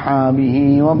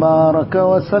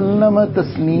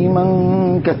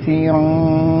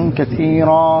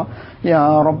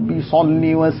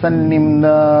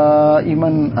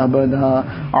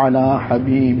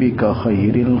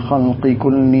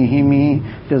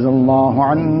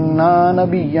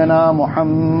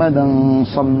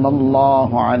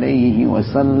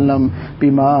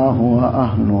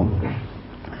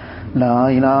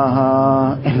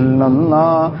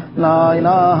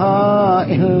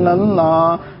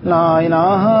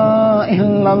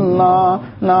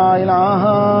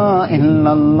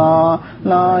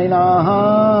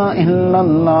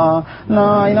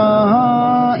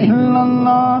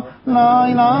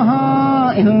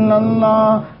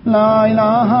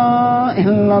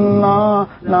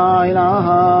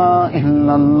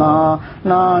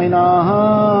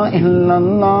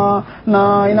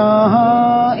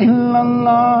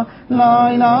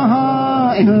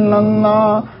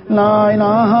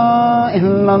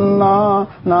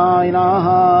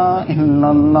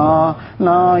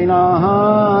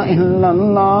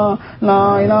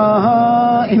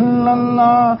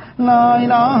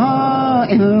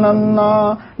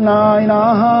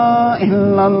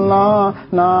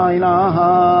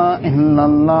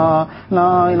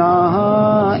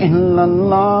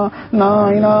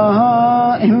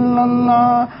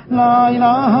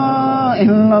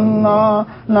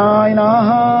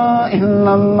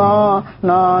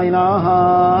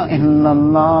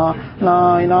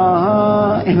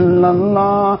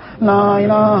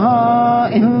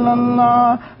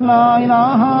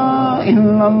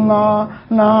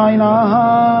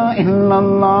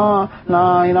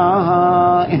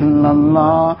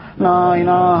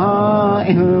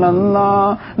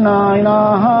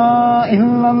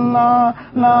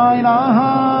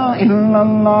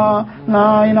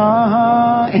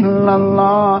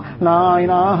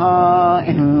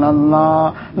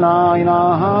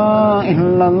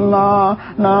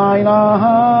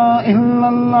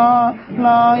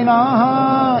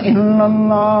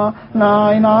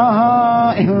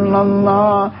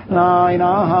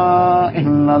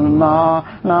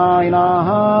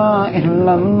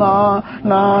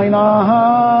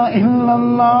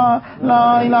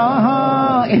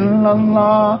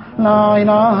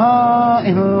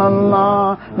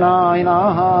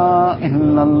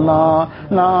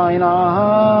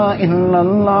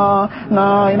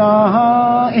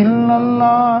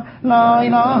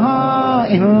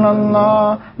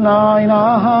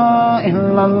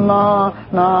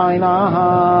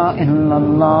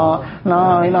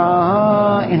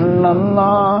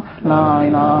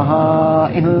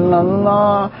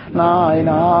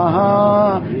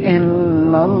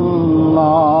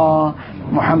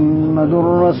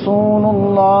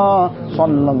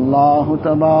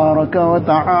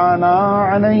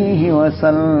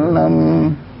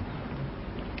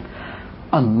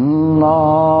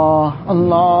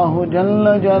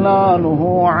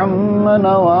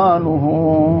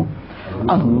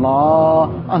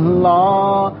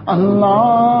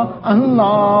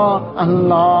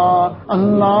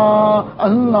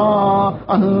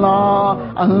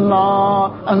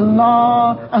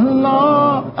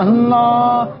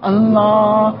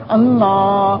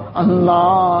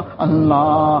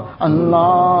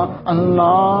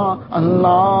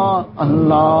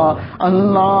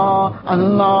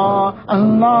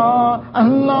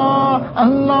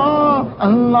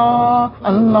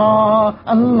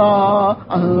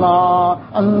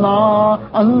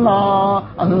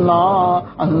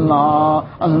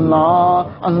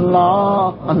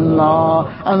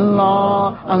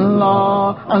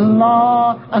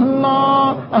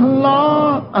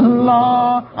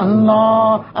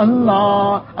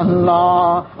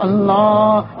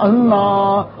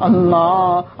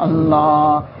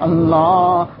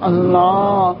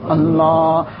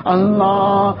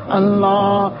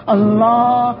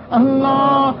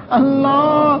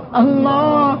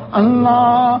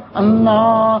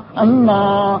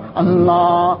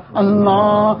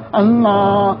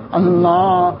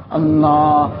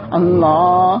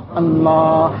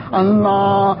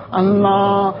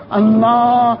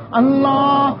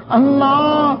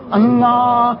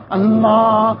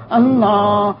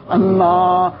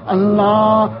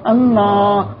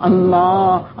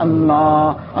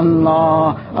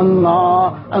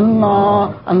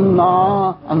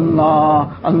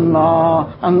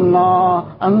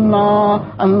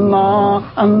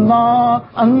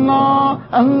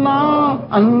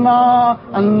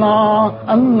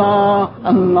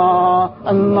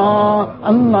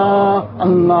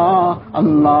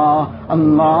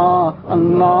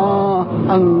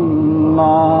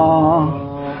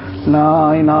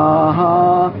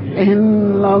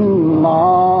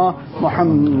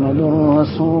Muhammadur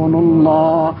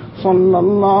Rasulullah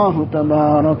sallallahu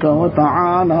tabaraka wa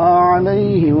ta'ala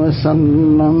alayhi wa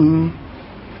sallam.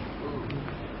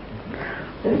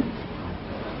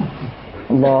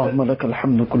 اللهم لك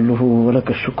الحمد كله ولك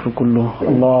الشكر كله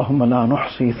اللهم لا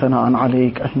نحصي ثناء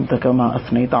عليك أنت كما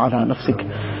أثنيت على نفسك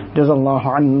جزا الله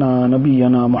عنا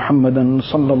نبينا محمدا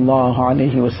صلى الله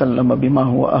عليه وسلم بما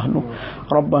هو أهله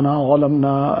ربنا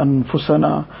ظلمنا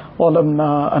أنفسنا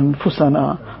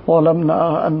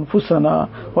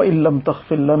وإن لم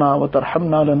تغفر لنا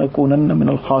وترحمنا لنكونن من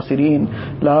الخاسرين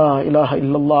لا إله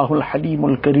إلا الله الحليم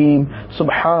الكريم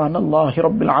سبحان الله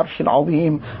رب العرش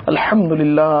العظيم الحمد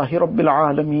لله رب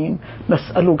العالمين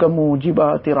نسألك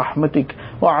موجبات رحمتك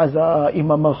وعزائم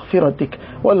مغفرتك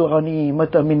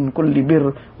والغنيمة من كل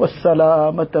بر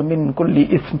والسلامة من كل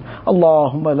إثم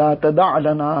اللهم لا تدع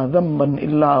لنا ذنبا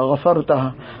إلا غفرته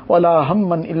ولا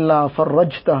هما إلا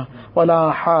فرجته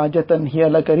ولا حاجة هي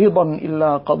لك رضا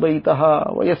إلا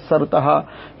قضيتها ويسرتها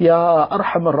يا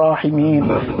أرحم الراحمين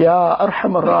يا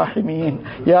أرحم الراحمين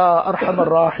يا أرحم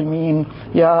الراحمين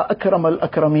يا أكرم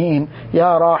الأكرمين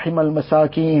يا راحم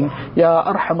المساكين يا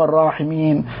أرحم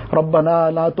الراحمين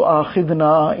ربنا لا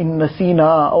تؤاخذنا إن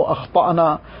نسينا أو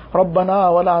أخطأنا ربنا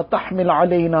ولا تحمل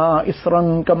علينا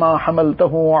إصرا كما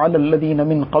حملته على الذين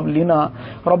من قبلنا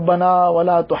ربنا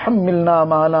ولا تحملنا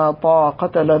ما لا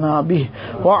طاقة لنا به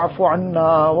واعف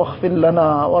عنا واغفر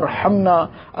لنا وارحمنا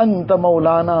أنت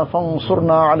مولانا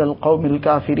فانصرنا على القوم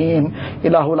الكافرين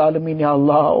إله العالمين يا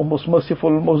Allah, most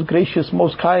merciful, most gracious,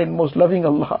 most kind, most loving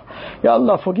Allah. Ya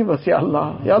Allah, forgive us, Ya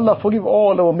Allah. Ya Allah, forgive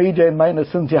all our major and minor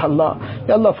sins, Ya Allah.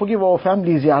 Ya Allah, forgive our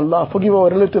families, Ya Allah. Forgive our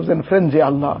relatives and friends, Ya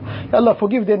Allah. Ya Allah,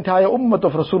 forgive the entire ummah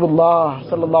of Rasulullah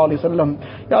sallallahu alaihi wasallam.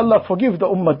 Ya Allah, forgive the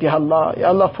ummah, Ya Allah. Ya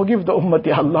Allah, forgive the ummah,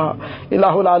 Ya Allah.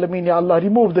 Ilahul Alameen, Ya Allah,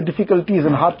 remove the difficulties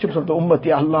and hardships of the ummah,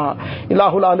 Ya Allah.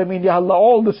 Ilahul Alameen, Ya Allah,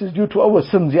 all this is due to our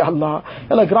sins, Ya Allah.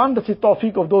 Ya Allah, grant us the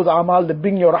tawfiq of those amal that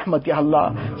bring your rahmat, Ya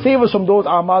Allah. Save us from those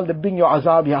amal that bring your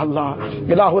azab, Ya Allah.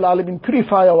 Ilahul Alameen,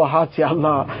 purify our hearts, Ya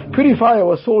Allah. Purify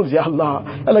our souls, Ya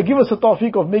Allah. Allah, give us the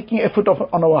tawfiq of making effort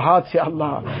on our hearts, Ya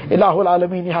Allah. Ilahul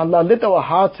Alameen, Ya Allah, let our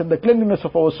hearts and the cleanliness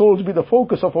of our souls be the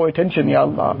focus of our attention, Ya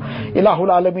Allah. Ilahul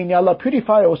Alameen, Ya Allah,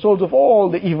 purify our souls of all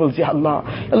the evils, Ya Allah.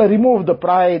 Allah, remove the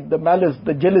pride, the malice,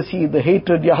 the jealousy, the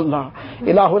hatred, Ya Allah.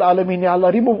 Ilahul Alameen, Ya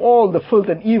Allah, remove all the filth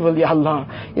and evil, Ya Allah.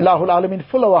 Ilahul Alameen,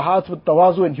 fill our hearts with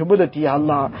tawazu and humility, Ya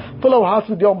Allah. Fill our hearts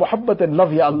with your muhabbat and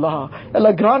love, Ya Allah.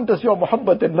 Allah, grant us your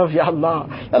muhabbat and love, Ya Allah.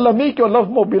 Allah, make your love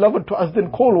more beloved to us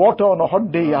than cold water on a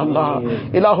hot day, Ya Allah.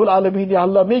 Ilahul Alameen, Ya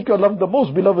Allah, make your love the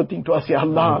most beloved thing to us, Ya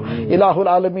Allah. Ilahul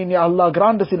Alameen, Ya Allah,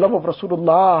 grant us the love of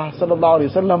Rasulullah sallallahu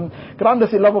alaihi wasallam. Grant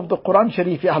us the love of the Quran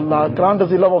Sharif, Ya Allah. Grant us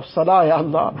the love of Salah, Ya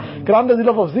Allah. Grant us the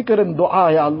love of zikr and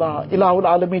dua, Ya Allah. Ilahul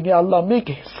Alameen, Ya Allah, make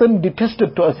sin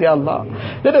detested to us, Ya Allah.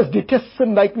 Let us detest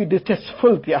sin like we detest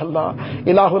filth, Ya Allah.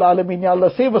 Ilahul Alameen, Ya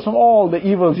Allah, save us from all the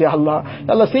evils, Ya Allah.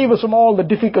 Ya Allah, save us from all the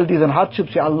difficulties and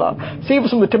hardships, Ya Allah. Save us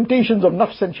from the temptations of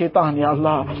nafs and shaitan, Ya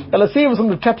Allah. Ya Allah, save us from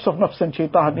the traps of nafs and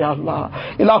shaitan, Ya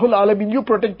Allah. Ilahul Alameen, you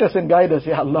protect us and guide us,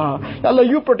 Ya Allah. Ya Allah,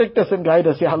 you protect us and guide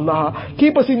us, Ya Allah.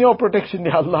 Keep us in your protection,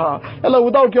 Ya Allah. Ya Allah,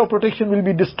 without your protection we'll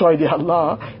be destroyed, Ya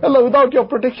Allah. Ya Allah, without your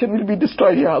protection we'll be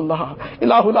destroyed, Ya Allah.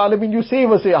 Ilahul Alameen, you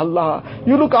save us, Ya Allah.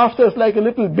 You look after us like a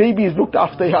little baby is looked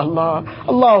after, Ya Allah.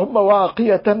 Allahumma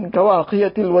waqiyatan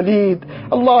kawaqiyatil walid.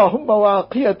 Allahumma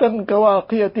waqiyatan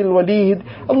kawaqiyatil walid.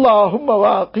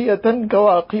 Allahumma waqiyatan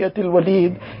kawaqiyatil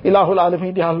walid. Ilahul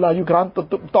Alameen, Ya Allah, you grant the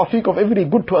tawfiq of every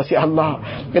good to us, Ya Allah.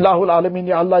 Ilahul Alameen,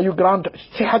 Ya Allah, you grant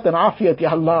sihat and afiyat,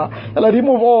 Ya Allah. Allah,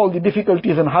 remove all the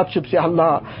difficulties and hardships, Ya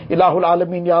Allah. Ilahul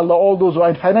Alameen, Ya Allah, all those who are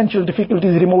in financial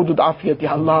difficulties, remove with afiyat,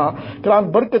 Ya Allah.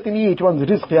 Grant barakat in each one's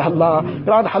rizq, Ya Allah.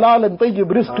 Grant halal and tayyib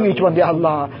rizq to each one, Ya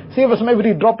Allah. Save us from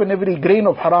every drop and every grain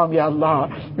of haram, Ya Allah.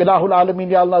 Ilahul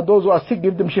Alameen, Ya Allah, those who are sick,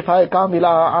 give them shifa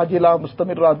kamila, ajila,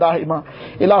 mustamirra, dahima.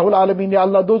 Ilahul Alameen, Ya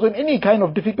Allah, those in any kind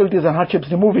of difficulties and hardships,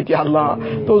 remove it, Ya Allah.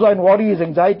 Those who are in worries,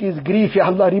 anxieties, grief, Ya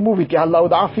Allah, remove it, Ya Allah,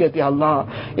 with afiyat, Ya Allah.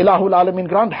 Ilahul Alameen,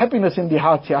 grant happiness in the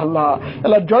hearts, Ya Allah.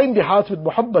 Allah, join the hearts with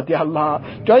muhabbat, Ya Allah.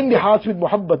 Join the hearts with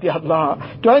muhabbat, Ya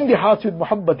Allah. Join the hearts with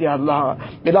muhabbat, Ya Allah.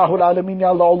 Ilahul Alameen, Ya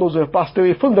Allah, all those who have passed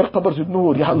away, fill their qabrs with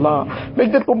noor, Ya Allah.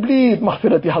 Make their complete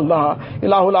maghfirat, Ya Allah.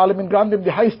 Ilahul Alameen, grant them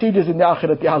the high stages in the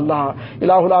akhirat, Ya Allah.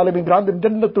 Ilahul Alameen, grant them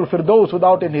Jannatul Firdaus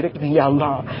without any reckoning, Ya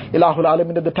Allah. Ilahul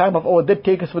Alameen, at the time of our death,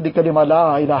 take us with the kalima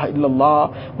La ilaha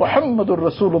illallah Muhammadur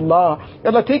Rasulullah.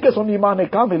 Allah, take us on Iman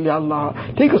Kamil, Ya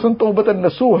Allah. Take us on Tawbatan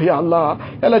Nasuh, Ya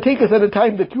Allah. Allah, take us at a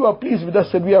time that you are pleased pleased with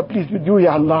us and we are pleased with you,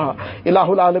 Ya Allah.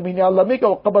 Ilahul Alameen, Ya Allah, make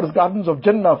our qabrs gardens of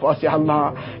Jannah for us, Ya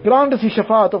Allah. Grant us the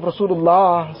shafaat of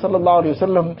Rasulullah sallallahu alayhi wa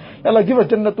sallam. Ya Allah, give us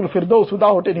Jannatul Firdaus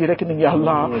without any reckoning, Ya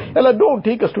Allah. Ya Allah, don't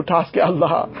take us to task, Ya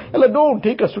Allah. Ya Allah, don't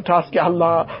take us to task, Ya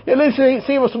Allah. Ya Allah,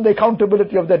 save us from the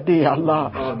accountability of that day, Ya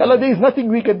Allah. Ya Allah, there is nothing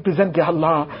we can present, Ya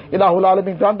Allah. Ilahul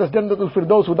Alameen, grant us Jannatul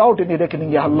Firdaus without any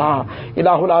reckoning, Ya Allah.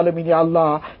 Ilahul Alameen, Ya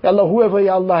Allah. Ya Allah, whoever,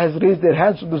 Ya Allah, has raised their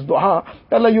hands to this dua,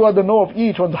 Ya Allah, you are the know of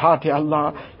each one's heart, Ya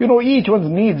Allah. You know each one's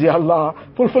needs, Ya Allah.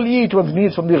 Fulfill each one's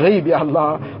needs from the ghaib, Ya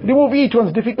Allah. Remove each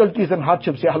one's difficulties and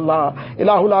hardships, Ya Allah.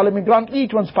 Ilahul Alameen, grant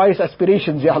each one's pious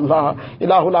aspirations, Ya Allah.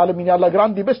 Ilahul Alameen, Ya Allah,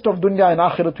 grant the best of dunya and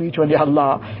akhirat to each one, Ya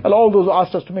Allah. And all those who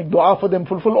asked us to make dua for them,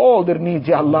 fulfill all their needs,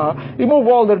 Ya Allah. Remove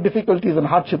all their difficulties and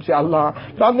hardships, Ya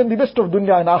Allah. Grant them the best of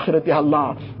dunya and akhirat, Ya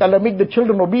Allah. Ya Allah, make the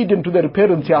children obedient to their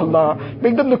parents, Ya Allah.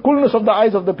 Make them the coolness of the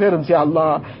eyes of the parents, Ya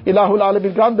Allah. Ilahul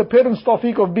Alameen, grant the parents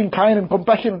tawfiq of being kind and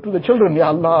compassionate to the children, Ya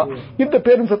Allah. Give the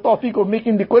parents a tawfiq of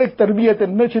making the correct tarbiyat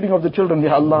and nurturing of the children,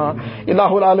 Ya Allah.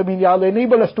 Ilahul Alameen, Ya Allah,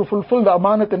 enable us to fulfill the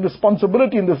amanat and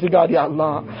responsibility in this regard, Ya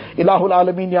Allah. Ilahul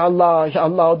Alameen, Ya Allah, Ya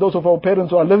Allah, those of our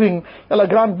parents who are living, Ya Allah,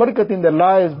 grant barakat in their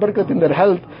lives, barakat in their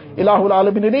health. Ilahul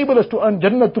Alameen, enable us to earn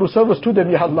Jannah through service to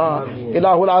them, Ya Allah.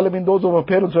 Ilahul Alameen, those of our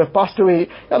parents who have passed away,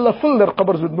 Ya Allah, fill their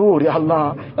qabrs with noor, Ya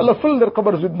Allah. Ya Allah, fill their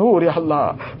qabrs with noor, Ya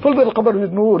Allah. Fill their qabrs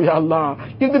with noor, Ya Allah.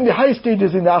 Give them the high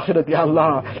stages in the akhirat, Ya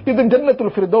Allah. Give them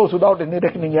Jannatul Firdaus without any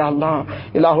reckoning, Ya Allah.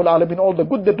 Ilahul Alameen, all the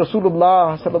good that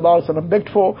Rasulullah sallallahu alaihi wasallam begged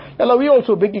for, Ya Allah, we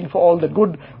also begging for all the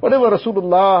good. Whatever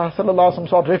Rasulullah sallallahu alaihi wasallam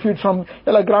sought refuge from,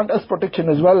 Ya Allah, grant us protection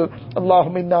as well.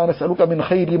 Allahumma inna nas'aluka min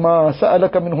khayri ma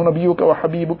sa'alaka minhu nabiyyuka wa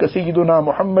habibuka sayyiduna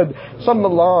Muhammad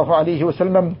sallallahu alaihi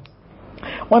wasallam.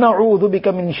 ونعوذ بك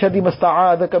من شر ما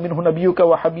استعاذك منه نبيك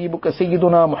وحبيبك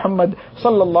سيدنا محمد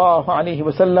صلى الله عليه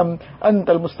وسلم. أنت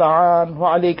المستعان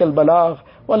وعليك البلاغ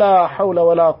ولا حول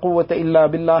ولا قوة إلا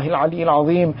بالله العلي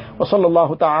العظيم. وصلى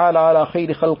الله تعالى على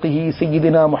خير خلقه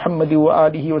سيدنا محمد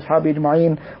وآله وصحبه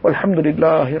أجمعين والحمد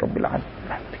لله رب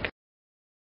العالمين.